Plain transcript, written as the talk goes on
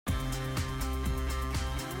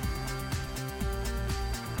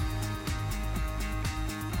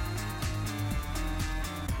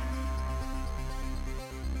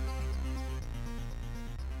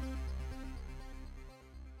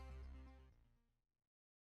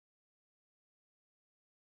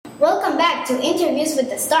Welcome back to Interviews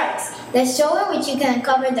with the Stars, the show in which you can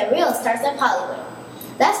uncover the real stars of Hollywood.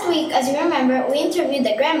 Last week, as you remember, we interviewed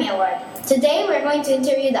the Grammy Award. Today, we're going to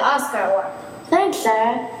interview the Oscar Award. Thanks,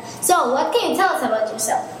 Sarah. So, what can you tell us about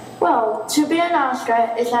yourself? Well, to be an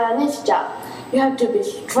Oscar is not an easy job. You have to be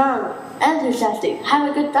strong, enthusiastic,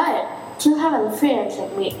 have a good diet, to have an appearance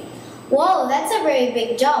like me. Whoa, that's a very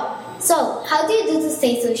big job. So, how do you do to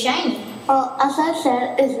stay so shiny? Well, as I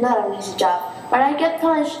said, it's not an easy job. But I get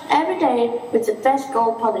polished every day with the best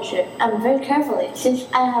gold polisher, and very carefully, since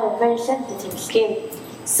I have a very sensitive skin.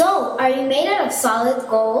 So, are you made out of solid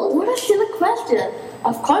gold? What a silly question!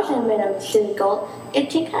 Of course I'm made out of solid gold,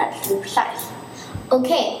 18 carats to be precise.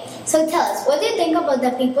 Okay, so tell us, what do you think about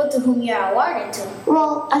the people to whom you are awarded to?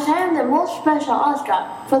 Well, as I am the most special Oscar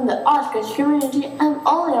from the Oscars community, I'm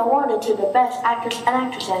only awarded to the best actors and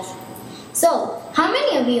actresses. So, how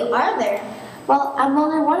many of you are there? Well, I'm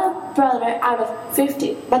only one brother out of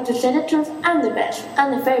 50, but to say the truth, I'm the best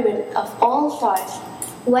and the favorite of all stars.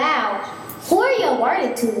 Wow! Who are you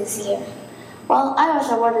awarded to this year? Well, I was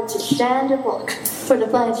awarded to Sandra Bullock for The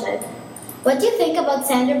Blind Side. What do you think about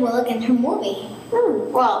Sandra Bullock and her movie?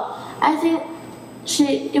 Well, I think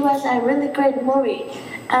it was a really great movie,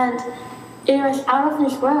 and it was out of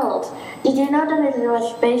this world. Did you know that it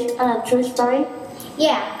was based on a true story?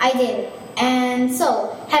 Yeah, I did. And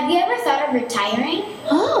so, have you ever thought of retiring?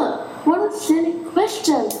 What a silly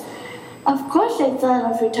question. Of course I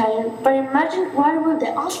thought of retiring, but imagine what would the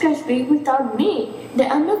Oscars be without me, the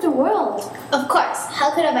end of the world. Of course,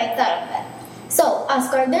 how could have I thought of that? So,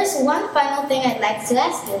 Oscar, there's one final thing I'd like to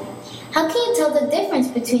ask you. How can you tell the difference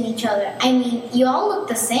between each other? I mean, you all look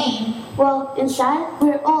the same. Well, inside,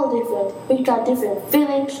 we're all different. We've got different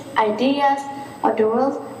feelings, ideas of the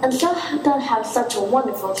world, and some don't have such a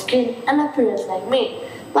wonderful skin and appearance like me.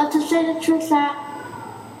 But to say the truth,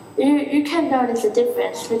 you can notice the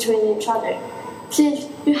difference between each other, since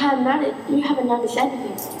you haven't noticed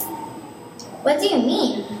anything. What do you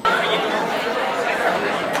mean?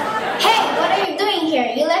 Hey, what are you doing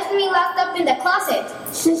here? You left me locked up in the closet.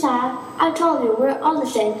 Since I told you we're all the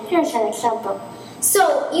same, here's an example.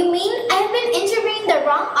 So, you mean I've been interviewing the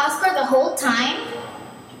wrong Oscar the whole time?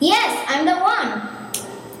 Yes, I'm the one.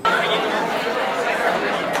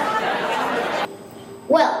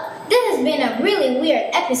 Well, this has been a really weird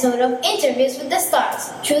episode of Interviews with the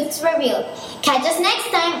Stars, Truths Revealed. Catch us next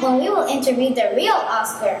time when we will interview the real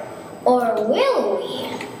Oscar. Or will we?